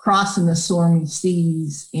 crossing the stormy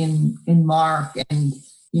seas in Mark and,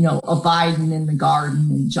 abiding in the garden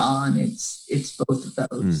in John. It's both of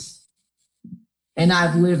those. And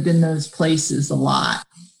I've lived in those places a lot.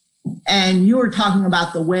 And you were talking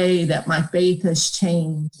about the way that my faith has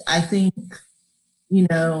changed. I think,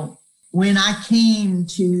 when I came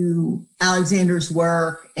to Alexander's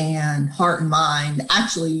work and Heart and Mind,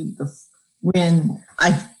 actually, when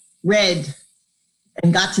I read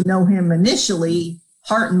and got to know him initially,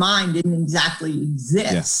 Heart and Mind didn't exactly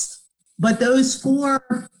exist. But those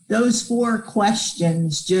four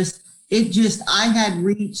questions I had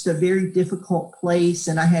reached a very difficult place,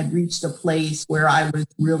 and I had reached a place where I was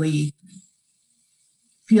really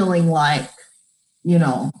feeling like,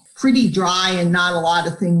 pretty dry, and not a lot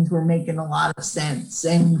of things were making a lot of sense.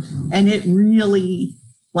 And it really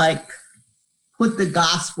like put the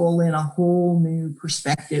gospel in a whole new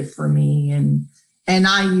perspective for me. And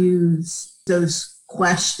I use those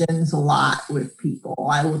questions a lot with people.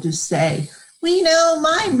 I will just say, well,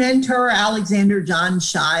 my mentor, Alexander John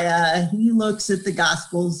Shaya, he looks at the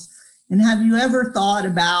Gospels, and have you ever thought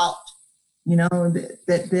about,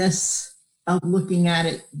 that this, of looking at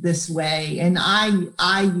it this way? And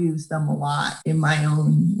I use them a lot in my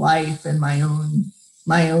own life and my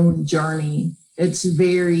own journey. It's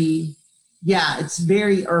very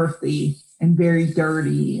earthy and very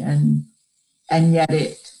dirty, and yet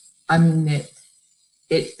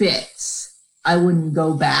it fits. I wouldn't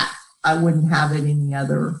go back. I wouldn't have it any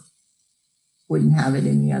other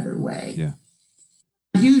way. Yeah.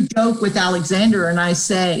 I do joke with Alexander, and I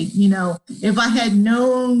say, if I had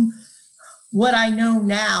known what I know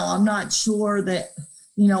now, I'm not sure that,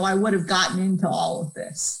 I would have gotten into all of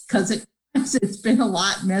this, because it's been a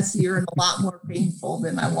lot messier and a lot more painful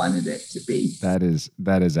than I wanted it to be. That is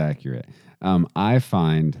accurate. I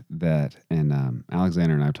find that, and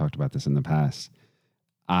Alexander and I have talked about this in the past,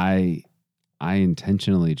 I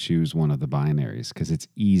intentionally choose one of the binaries because it's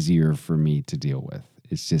easier for me to deal with.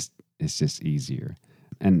 It's just easier.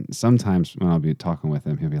 And sometimes when I'll be talking with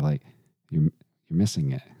him, he'll be like, "You're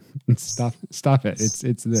missing it. Stop it.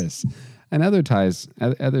 It's this." And other times,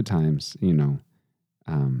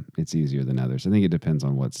 it's easier than others. I think it depends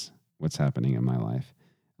on what's happening in my life.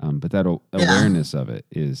 But that awareness of it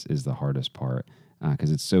is the hardest part,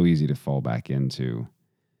 because it's so easy to fall back into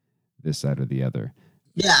this side or the other.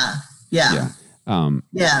 Yeah.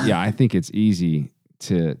 I think it's easy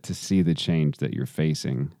to see the change that you're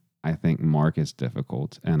facing. I think Mark is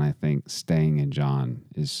difficult, and I think staying in John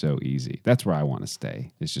is so easy. That's where I want to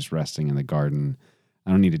stay. It's just resting in the garden.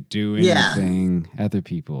 I don't need to do anything. Yeah. Other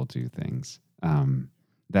people do things.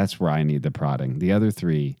 That's where I need the prodding. The other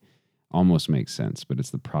three almost make sense, but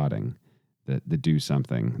it's the prodding, the do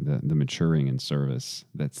something, the maturing in service.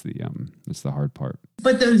 That's the hard part.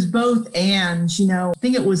 But those both ands, I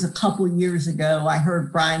think it was a couple of years ago, I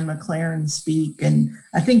heard Brian McLaren speak, and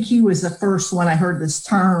I think he was the first one I heard this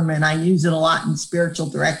term, and I use it a lot in spiritual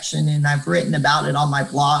direction, and I've written about it on my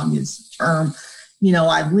blog, is the term,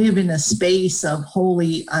 I live in a space of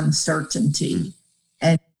holy uncertainty.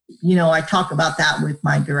 And, I talk about that with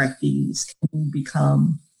my directees. Can you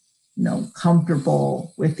become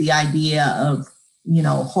comfortable with the idea of,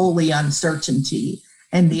 holy uncertainty,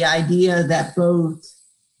 and the idea that both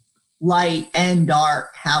light and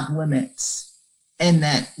dark have limits, and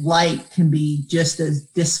that light can be just as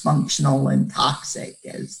dysfunctional and toxic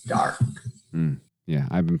as dark. Yeah,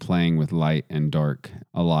 I've been playing with light and dark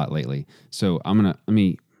a lot lately. So I'm gonna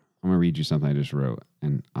read you something I just wrote,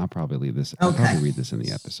 and I'll probably leave this. Okay. I'll probably read this in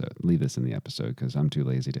the episode. Leave this in the episode because I'm too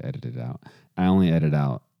lazy to edit it out. I only edit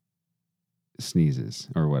out sneezes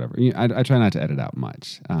or whatever. I try not to edit out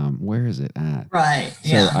much. Where is it at? Right.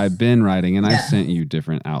 So I've been writing, and I sent you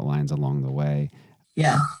different outlines along the way.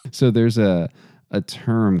 Yeah. So there's a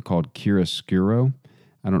term called chiaroscuro.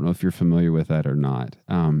 I don't know if you're familiar with that or not.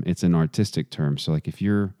 It's an artistic term. So like if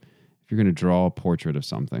you're going to draw a portrait of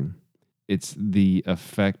something, it's the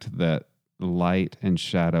effect that light and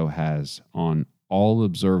shadow has on all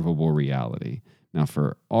observable reality. Now,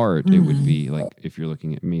 for art, it would be like, if you're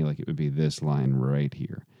looking at me, like it would be this line right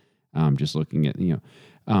here. Just looking at,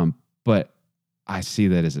 but I see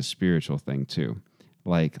that as a spiritual thing too.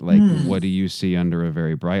 Like what do you see under a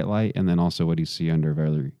very bright light? And then also what do you see under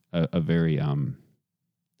a very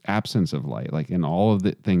absence of light, like in all of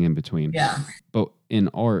the thing in between. Yeah. But in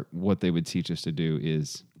art, what they would teach us to do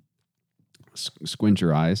is squint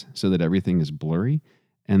your eyes so that everything is blurry.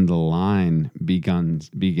 And the line begins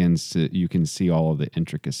to, you can see all of the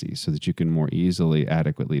intricacies so that you can more easily,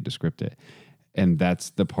 adequately descript it. And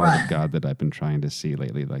that's the part of God that I've been trying to see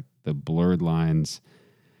lately, like the blurred lines.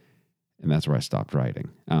 And that's where I stopped writing.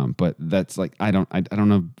 But that's like, I don't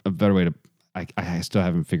know a better way to, I still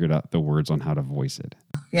haven't figured out the words on how to voice it.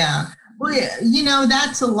 Yeah. Well,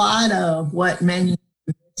 that's a lot of what many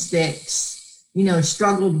mystics,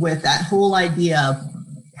 struggled with, that whole idea of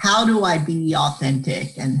how do I be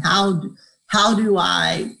authentic, and how do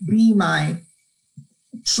I be my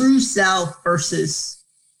true self versus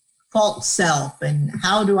false self, and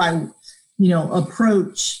how do I,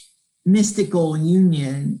 approach mystical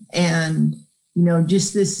union, and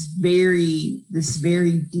just this very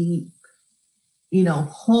deep,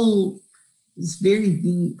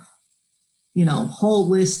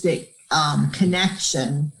 holistic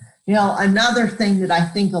connection. Another thing that I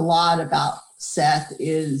think a lot about, Seth,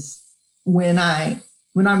 is when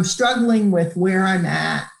I'm struggling with where I'm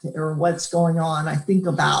at or what's going on, I think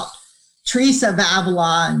about Teresa of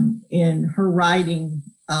Avila in her writing.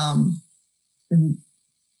 And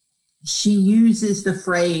she uses the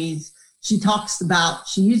phrase, she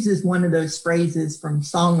uses one of those phrases from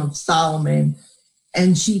Song of Solomon,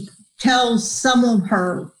 and she tells some of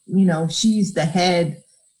her, she's the head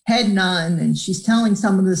nun, and she's telling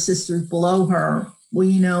some of the sisters below her,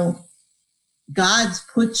 well, God's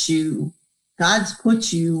put you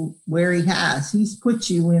where he has. He's put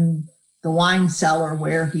you in the wine cellar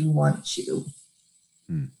where he wants you.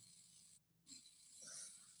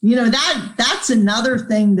 That's another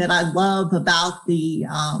thing that I love about the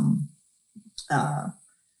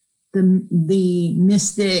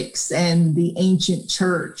mystics and the ancient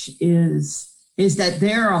church is that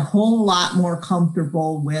they're a whole lot more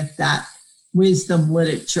comfortable with that wisdom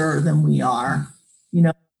literature than we are.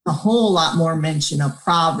 A whole lot more mention of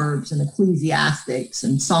Proverbs and Ecclesiastics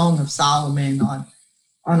and Song of Solomon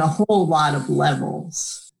on a whole lot of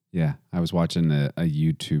levels. Yeah, I was watching a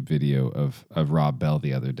YouTube video of Rob Bell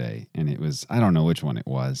the other day, and it was, I don't know which one it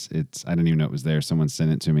was. I didn't even know it was there. Someone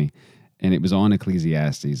sent it to me, and it was on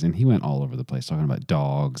Ecclesiastes, and he went all over the place talking about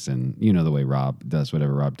dogs, and the way Rob does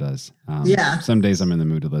whatever Rob does. Some days I'm in the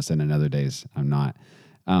mood to listen, and other days I'm not.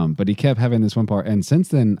 But he kept having this one part, and since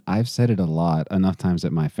then I've said it a lot, enough times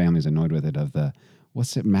that my family's annoyed with it, of the,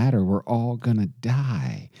 what's it matter? We're all gonna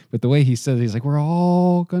die. But the way he says it, he's like, we're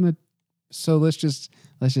all gonna, so let's just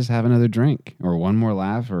have another drink, or one more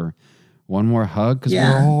laugh, or one more hug, because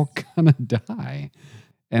we're all gonna die.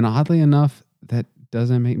 And oddly enough, that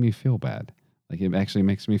doesn't make me feel bad. Like, it actually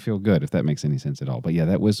makes me feel good, if that makes any sense at all. But yeah,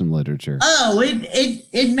 that wisdom literature. Oh,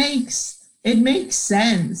 it makes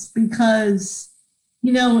sense, because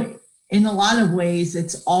in a lot of ways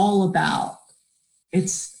it's all about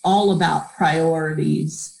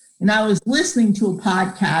priorities. And I was listening to a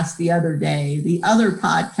podcast the other day, the other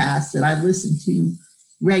podcast that I listen to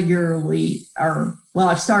regularly,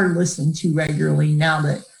 I've started listening to regularly now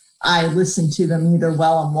that I listen to them either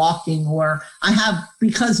while I'm walking, or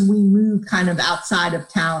because we move kind of outside of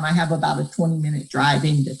town, I have about a 20-minute drive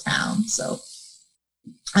into town. So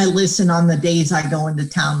I listen on the days I go into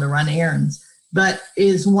town to run errands, but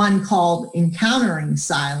is one called Encountering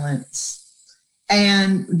Silence.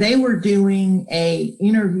 And they were doing a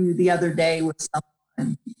interview the other day with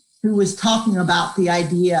someone who was talking about the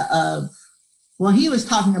idea of, he was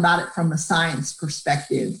talking about it from a science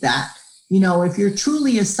perspective, that, if you're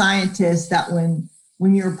truly a scientist, that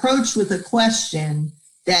when you're approached with a question,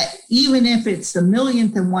 that even if it's the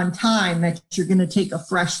millionth and one time, that you're going to take a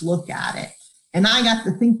fresh look at it. And I got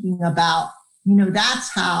to thinking about, that's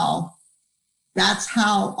how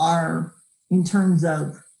our, in terms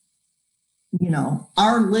of,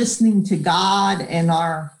 our listening to God and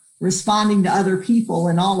our responding to other people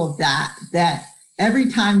and all of that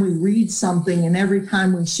every time we read something, and every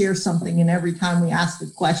time we share something, and every time we ask a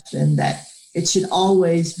question, that it should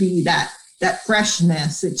always be that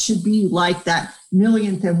freshness. It should be like that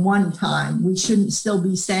millionth and one time. We shouldn't still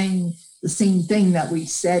be saying the same thing that we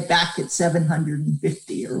said back at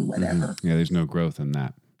 750 or whatever. Mm-hmm. Yeah, there's no growth in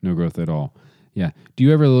that. No growth at all. Yeah. Do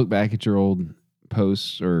you ever look back at your old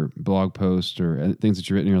posts or blog posts or things that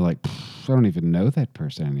you've written, and you're like, I don't even know that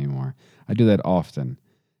person anymore? I do that often.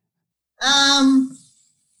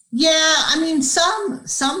 Yeah, I mean,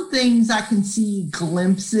 some things I can see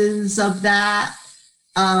glimpses of that.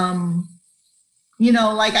 Like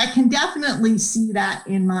I can definitely see that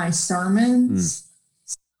in my sermons.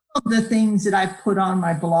 Some of the things that I put on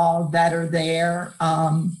my blog that are there,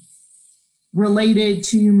 related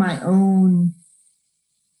to my own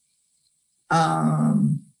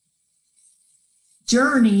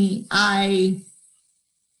journey, I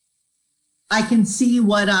can see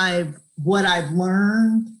what I've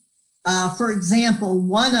learned. For example,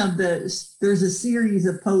 there's a series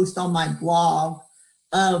of posts on my blog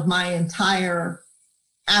of my entire,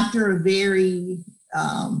 after a very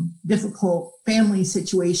difficult family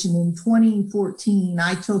situation in 2014,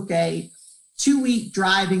 I took a 2-week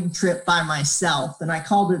driving trip by myself, and I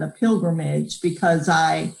called it a pilgrimage because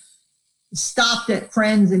I stopped at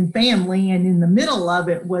friends and family, and in the middle of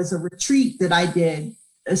it was a retreat that I did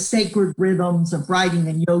Sacred Rhythms of Writing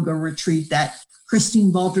and Yoga retreat that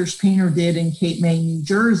Christine Walters Painter did in Cape May, New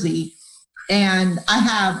Jersey. And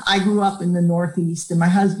I grew up in the Northeast, and my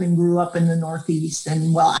husband grew up in the Northeast.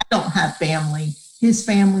 And well, I don't have family. His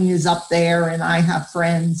family is up there, and I have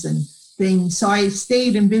friends and things. So I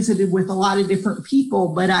stayed and visited with a lot of different people,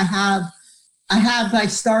 but I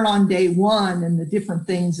start on day one and the different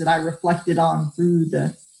things that I reflected on through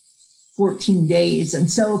the 14 days.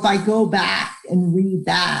 And so if I go back and read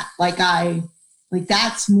that,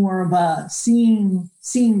 that's more of a seeing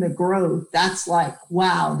the growth. That's like,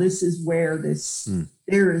 wow, this is where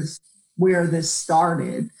where this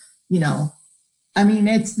started, I mean,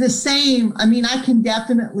 it's the same. I mean, I can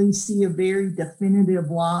definitely see a very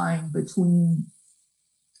definitive line between,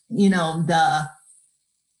 the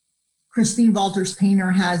Christine Walters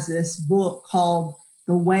Painter has this book called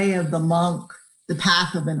The Way of the Monk, The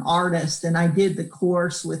Path of an Artist. And I did the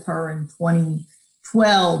course with her in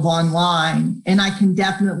 2012 online. And I can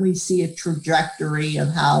definitely see a trajectory of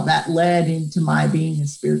how that led into my being a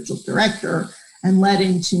spiritual director and led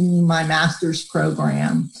into my master's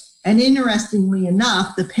program. And interestingly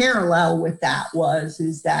enough, the parallel with that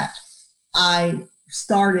is that I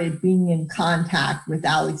started being in contact with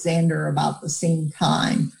Alexander about the same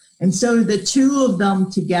time. And so the two of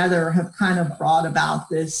them together have kind of brought about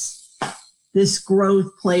this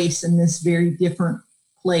growth place and this very different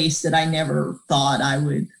place that I never thought I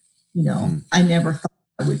would, I never thought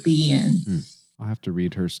I would be in. I'll have to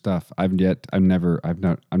read her stuff. I'm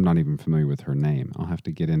not even familiar with her name. I'll have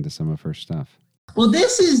to get into some of her stuff. Well,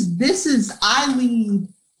 I lead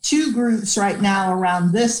two groups right now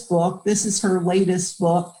around this book. This is her latest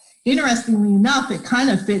book. Interestingly enough, it kind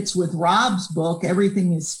of fits with Rob's book,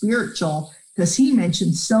 Everything is Spiritual, because he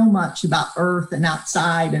mentions so much about earth and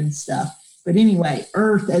outside and stuff. But anyway,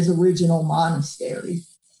 earth as original monastery.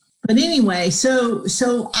 But anyway, so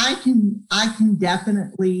I can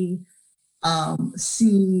definitely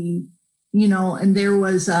see, and there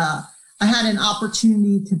was I had an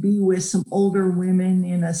opportunity to be with some older women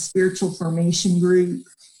in a spiritual formation group.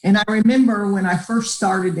 And I remember when I first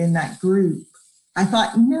started in that group, I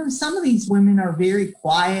thought, some of these women are very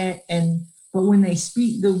quiet, but when they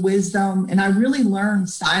speak the wisdom, and I really learned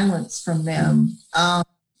silence from them. I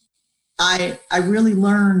really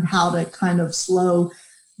learned how to kind of slow,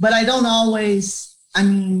 but I don't always,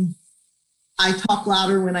 I talk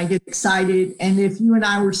louder when I get excited. And if you and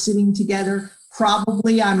I were sitting together,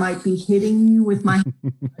 probably I might be hitting you with my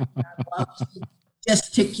I love to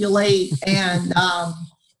gesticulate, and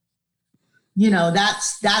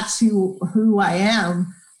that's who I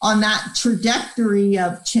am on that trajectory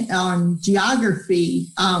on geography.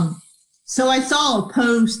 So I saw a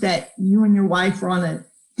post that you and your wife were on a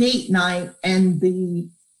date night, and the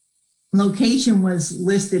location was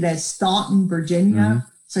listed as Staunton, Virginia. Mm-hmm.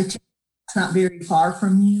 So it's not very far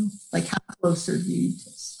from you. Like, how close are you to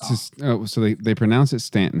Staunton? So they pronounce it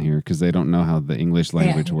Stanton here because they don't know how the English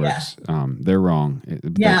language works. Yeah. They're wrong.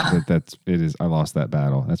 It is. I lost that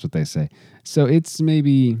battle. That's what they say. So it's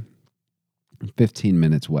maybe 15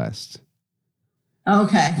 minutes west.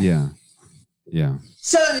 Okay. Yeah.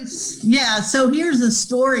 So here's a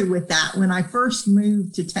story with that. When I first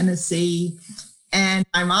moved to Tennessee, and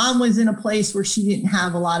my mom was in a place where she didn't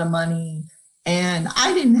have a lot of money, and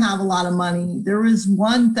I didn't have a lot of money. There was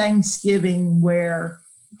one Thanksgiving where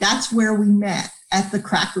that's where we met, at the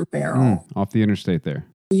Cracker Barrel. Off the interstate there.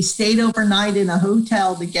 We stayed overnight in a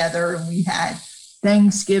hotel together, and we had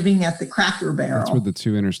Thanksgiving at the Cracker Barrel. That's where the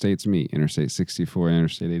two interstates meet, Interstate 64 and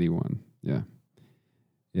Interstate 81. Yeah.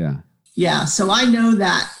 So I know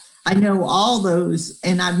that. I know all those,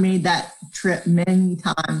 and I've made that trip many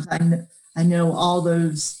times. I know all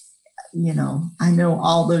those, I know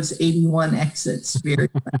all those 81 exits very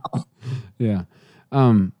well. Yeah.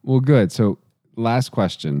 Well, good. So last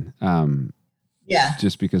question.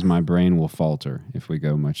 Just because my brain will falter if we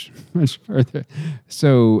go much further.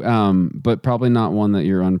 So, but probably not one that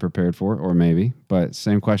you're unprepared for, or maybe, but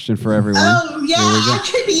same question for everyone. Oh, yeah. I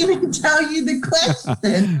couldn't even tell you the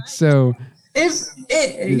question. So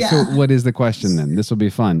what is the question then? This will be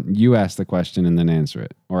fun. You ask the question and then answer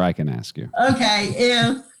it, or I can ask you. Okay.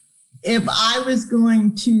 If I was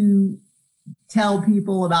going to tell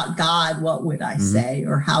people about God, what would I say,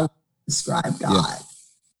 or how would I describe God? Yeah.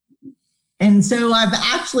 And so I've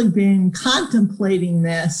actually been contemplating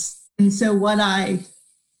this. And so what I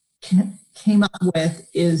came up with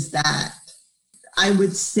is that I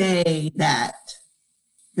would say that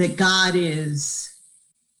God is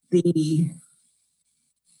the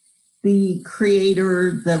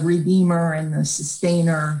creator, the redeemer, and the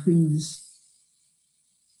sustainer who's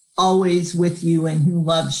always with you and who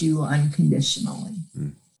loves you unconditionally.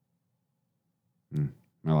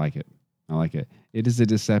 I like it. I like it. It is a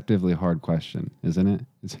deceptively hard question, isn't it?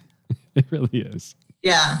 It really is.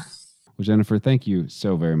 Yeah. Well, Jennifer, thank you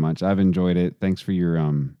so very much. I've enjoyed it. Thanks for your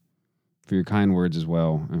kind words as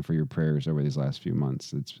well, and for your prayers over these last few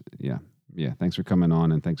months. Yeah. Thanks for coming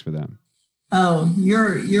on, and thanks for that. Oh,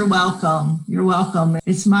 you're welcome. You're welcome.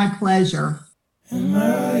 It's my pleasure. Am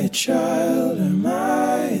I a child? Am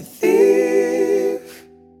I a thief?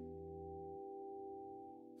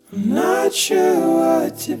 I'm not sure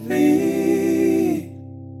what to be.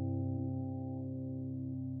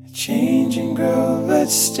 I change and grow, but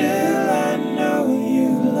still I know you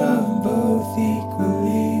love both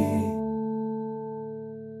equally.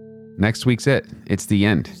 Next week's it. It's the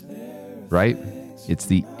end, right? It's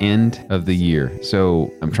the end of the year.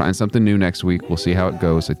 So I'm trying something new next week. We'll see how it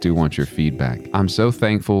goes. I do want your feedback. I'm so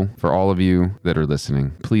thankful for all of you that are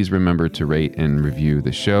listening. Please remember to rate and review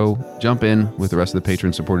the show. Jump in with the rest of the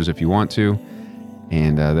patron supporters if you want to.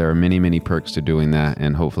 And there are many, many perks to doing that.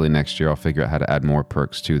 And hopefully next year I'll figure out how to add more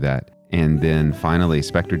perks to that. And then finally,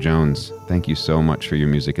 Spectre Jones, thank you so much for your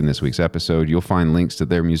music in this week's episode. You'll find links to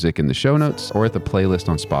their music in the show notes or at the playlist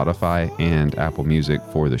on Spotify and Apple Music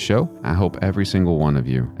for the show. I hope every single one of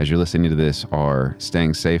you, as you're listening to this, are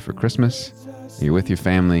staying safe for Christmas. You're with your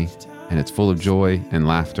family, and it's full of joy and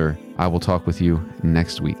laughter. I will talk with you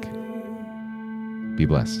next week. Be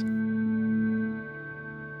blessed.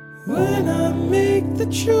 When I make the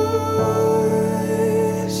choice,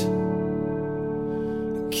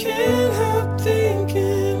 can't help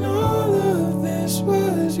thinking all of this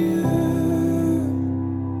was you.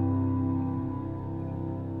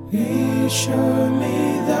 Reassure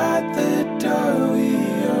me that the door we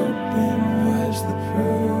opened was the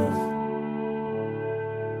proof.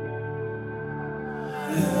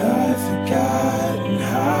 Have I forgotten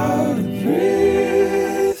how to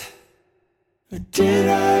breathe? Or did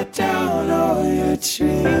I down all your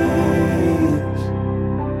trees?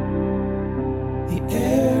 The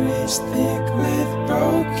air is thick with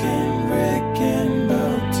broken brick and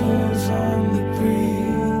bell tolls on the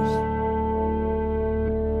breeze.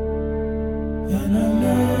 And I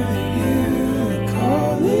know that you are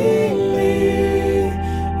calling me.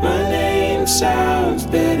 My name sounds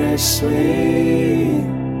bittersweet.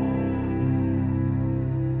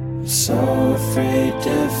 I'm so afraid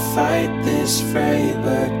to fight this fray,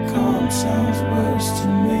 but calm sounds worse to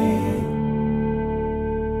me.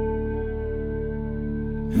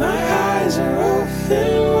 My eyes are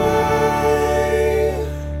open wide,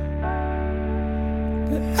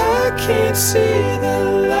 but I can't see the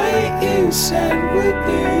light you said would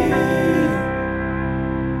be.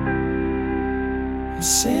 I'm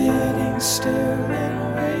sitting still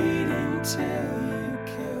and waiting till